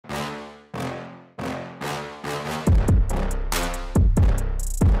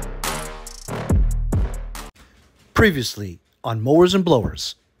Previously on Mowers and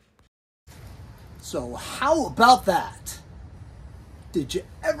Blowers. So how about that? Did you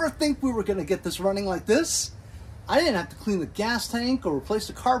ever think we were going to get this running like this? I didn't have to clean the gas tank or replace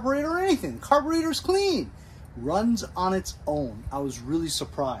the carburetor or anything. The carburetor's clean. Runs on its own. I was really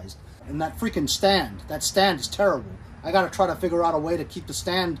surprised. And that freaking stand, that stand is terrible. I got to try to figure out a way to keep the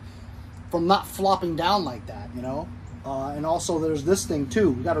stand from not flopping down like that, you know? And also there's this thing too.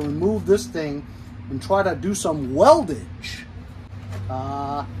 We got to remove this thing and try to do some weldage.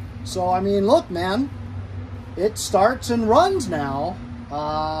 So, I mean, look, man, it starts and runs now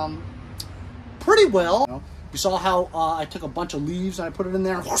pretty well. You saw how I took a bunch of leaves and I put it in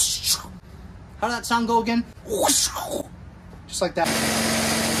there. How did that sound go again? Just like that.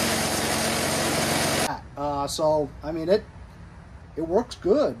 So, I mean, it works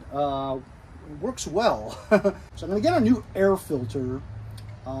good. It works well. So I'm going to get a new air filter.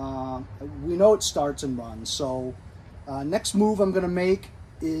 We know it starts and runs. So next move I'm going to make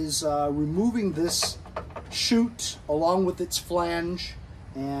is removing this chute along with its flange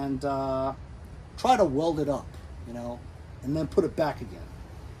and try to weld it up, you know, and then put it back again.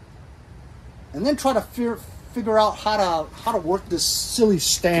 And then try to figure out how to work this silly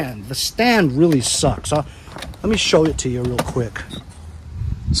stand. The stand really sucks. Let me show it to you real quick.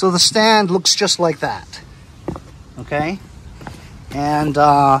 So the stand looks just like that, okay? And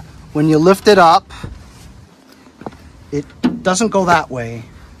when you lift it up, it doesn't go that way,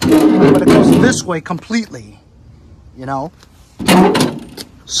 but it goes this way completely, you know?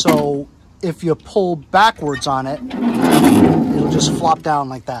 So if you pull backwards on it, it'll just flop down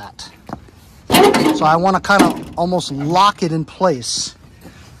like that. So I want to kind of almost lock it in place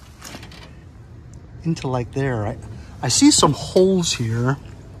into like there. I see some holes here.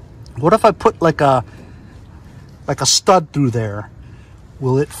 What if I put like a stud through there?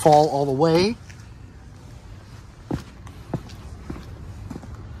 Will it fall all the way?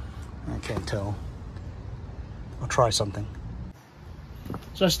 I can't tell. I'll try something.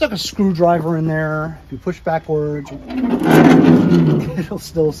 So I stuck a screwdriver in there. If you push backwards, it'll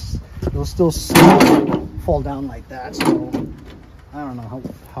still fall down like that. So I don't know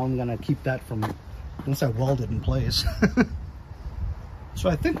how I'm gonna keep that from once I weld it in place.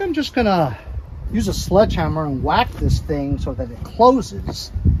 So I think I'm just gonna use a sledgehammer and whack this thing so that it closes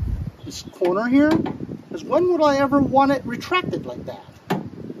this corner here. Because when would I ever want it retracted like that?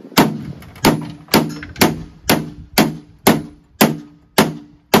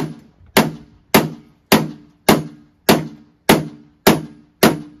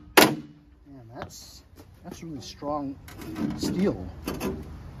 Man, that's really strong steel.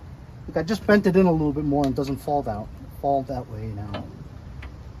 Look, I just bent it in a little bit more and it doesn't fall that way now.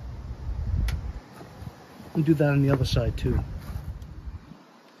 And do that on the other side too.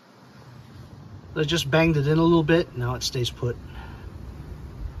 I just banged it in a little bit. Now it stays put.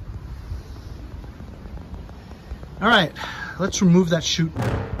 All right, let's remove that chute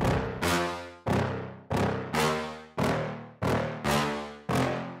now.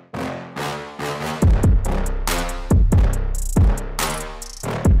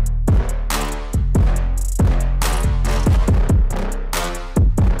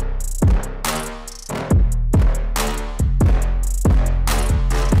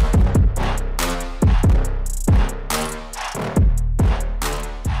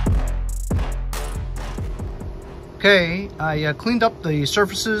 Okay, I cleaned up the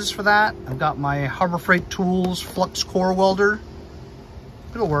surfaces for that. I've got my Harbor Freight Tools Flux Core Welder.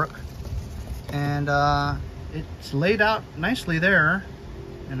 It'll work. And it's laid out nicely there.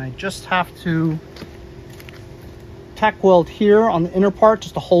 And I just have to tack weld here on the inner part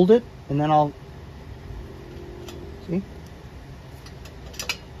just to hold it. And then I'll, see?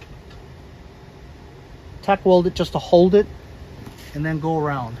 Tack weld it just to hold it and then go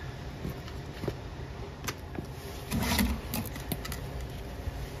around.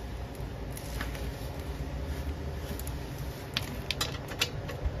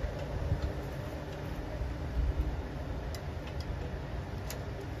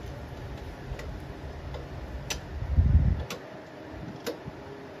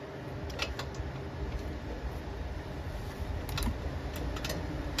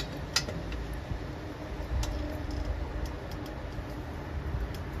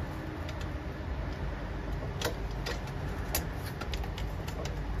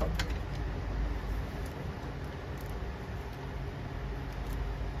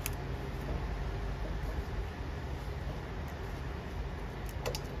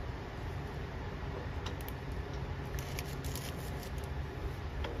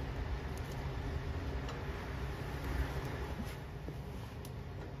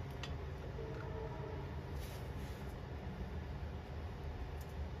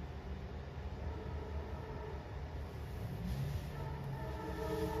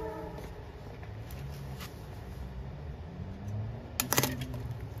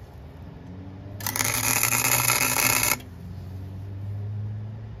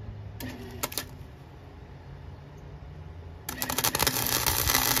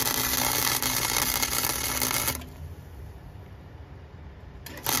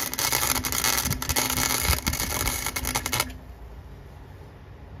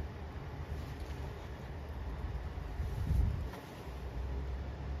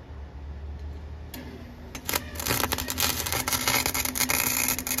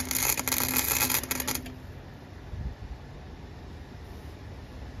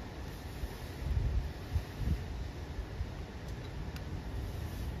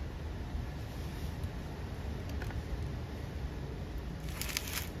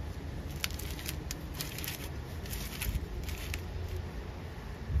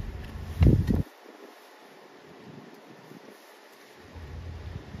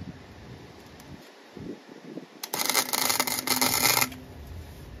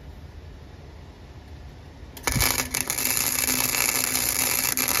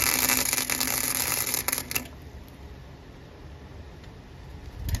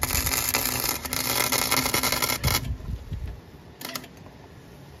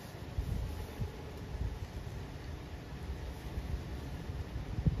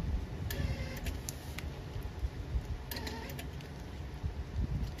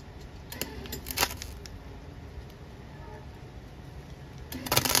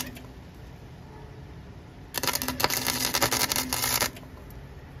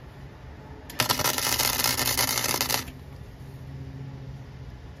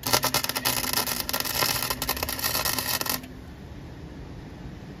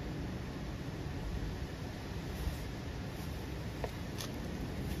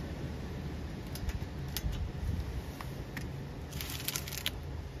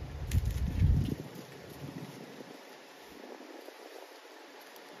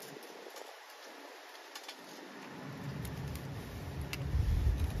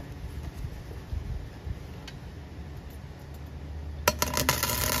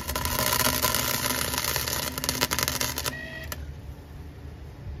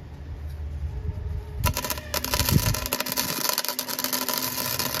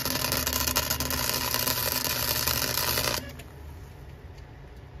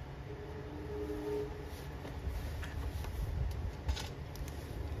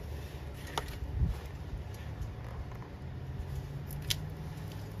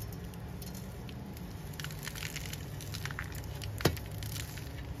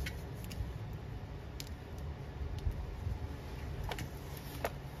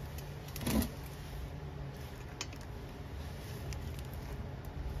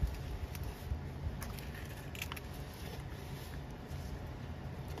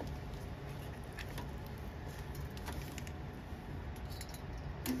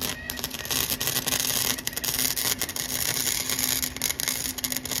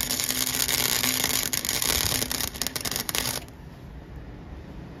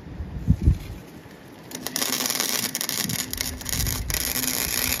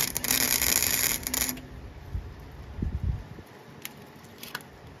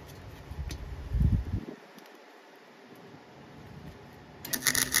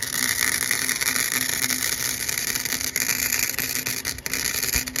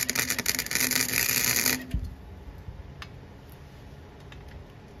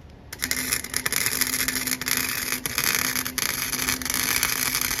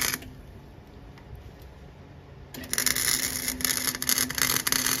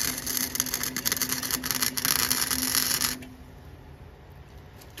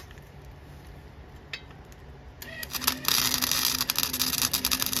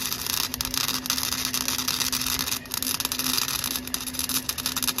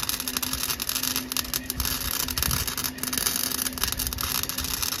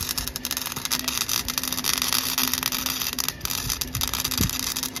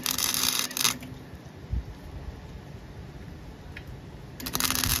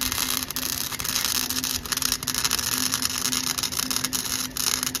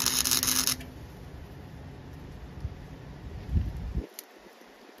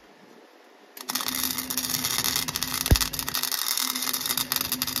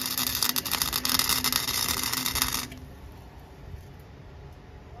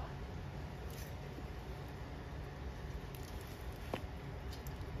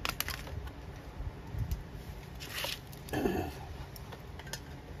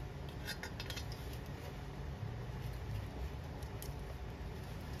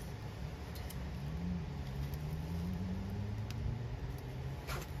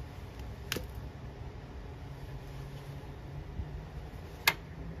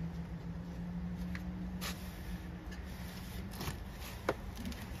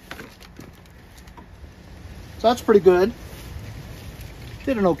 So that's pretty good.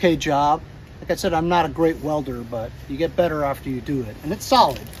 Did an okay job. Like I said, I'm not a great welder, but you get better after you do it. And it's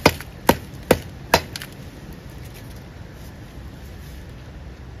solid.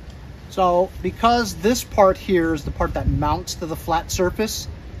 So because this part here is the part that mounts to the flat surface,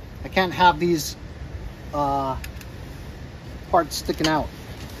 I can't have these parts sticking out.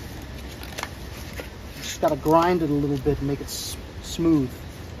 Just gotta grind it a little bit and make it smooth.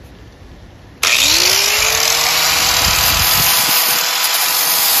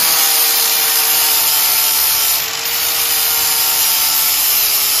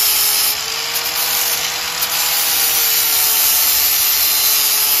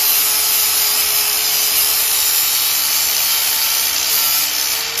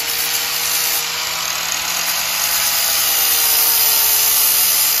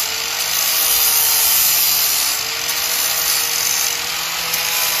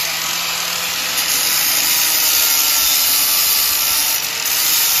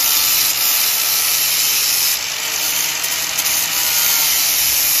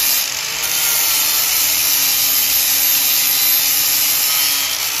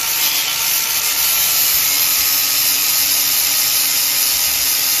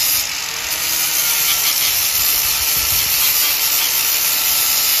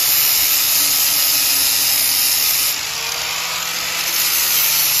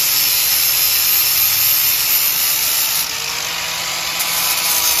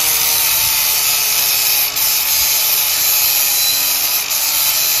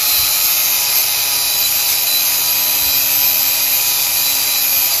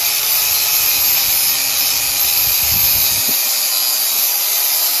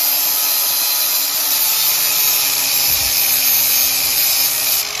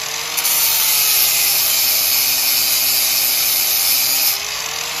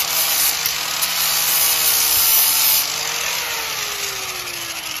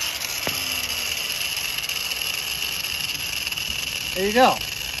 There you go.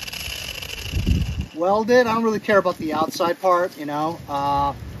 Welded. I don't really care about the outside part, you know.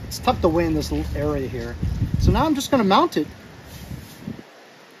 It's tucked away in this little area here. So now I'm just going to mount it.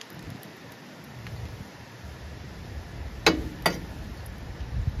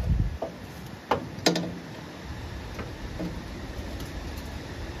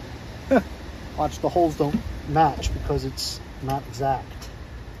 Watch, the holes don't match because it's not exact.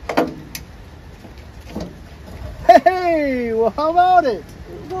 Hey, well, how about it?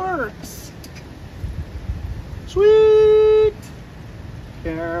 It works. Sweet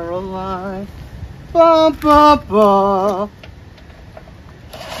Caroline. Ba, ba, ba.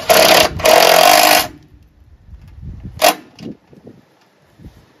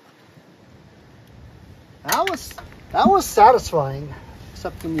 That was satisfying,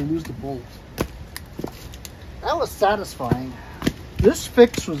 except when you lose the bolt. That was satisfying. This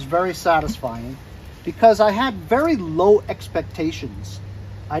fix was very satisfying because I had very low expectations.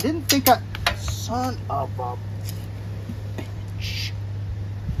 I didn't think son of a bitch.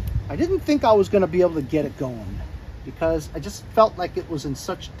 I didn't think I was going to be able to get it going because I just felt like it was in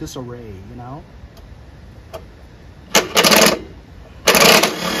such disarray, you know?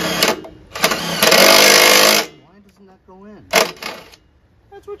 Why doesn't that go in?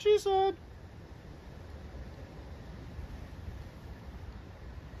 That's what she said.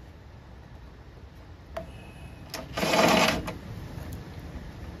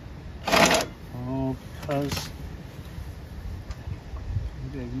 Oh, because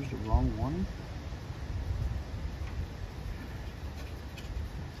maybe I used the wrong one.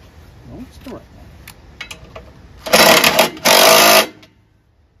 No, it's the right one.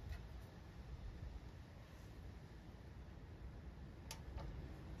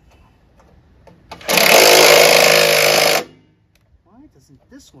 Why doesn't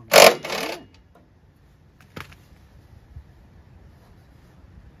this one go in?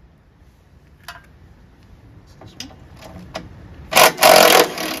 It's this one.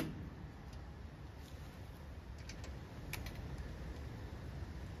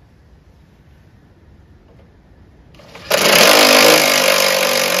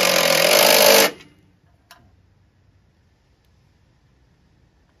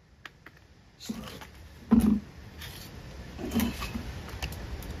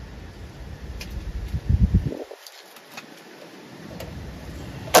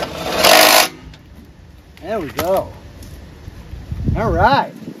 There we go. All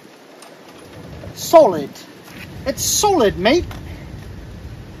right. Solid. It's solid, mate.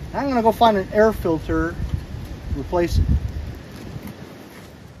 I'm gonna go find an air filter, replace it.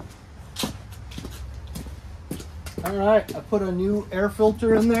 All right, I put a new air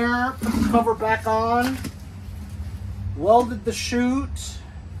filter in there, put the cover back on, welded the chute,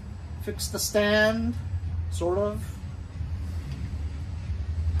 fixed the stand, sort of.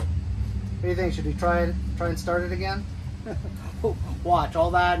 What do you think? Should we try and start it again? Watch,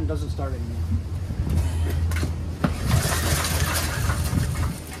 all that and doesn't start anymore.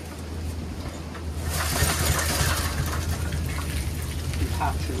 You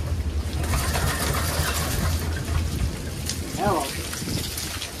have to. Hello.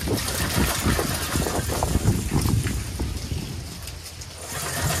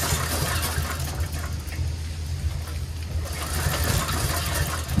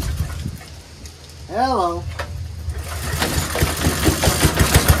 Hello.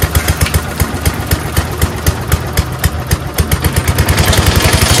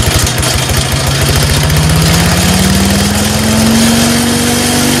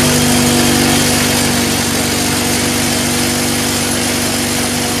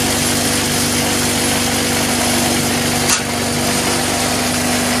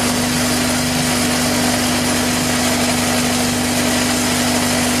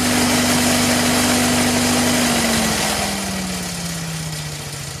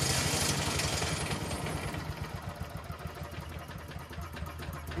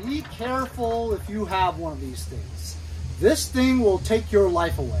 Be careful if you have one of these things. This thing will take your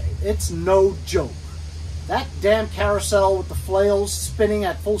life away. It's no joke. That damn carousel with the flails spinning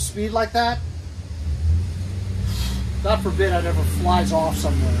at full speed like that, God forbid it ever flies off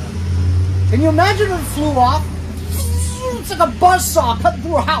somewhere. Can you imagine if it flew off? It's like a buzzsaw cutting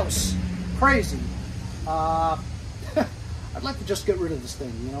through a house. Crazy. I'd like to just get rid of this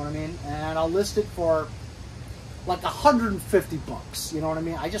thing, you know what I mean? And I'll list it for like 150 bucks, you know what I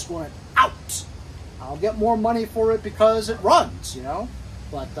mean? I just want it out. I'll get more money for it because it runs, you know?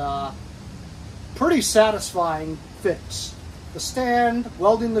 But pretty satisfying fix. The stand,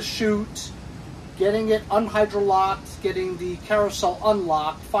 welding the chute, getting it unhydrolocked, getting the carousel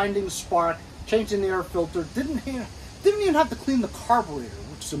unlocked, finding spark, changing the air filter. Didn't even have to clean the carburetor,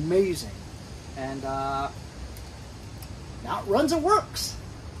 which is amazing. And now it runs and works.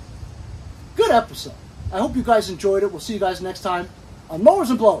 Good episode. I hope you guys enjoyed it. We'll see you guys next time on Mowers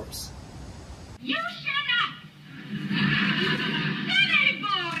and Blowers. You shut up! That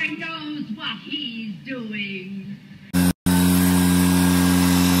boy knows what he's doing.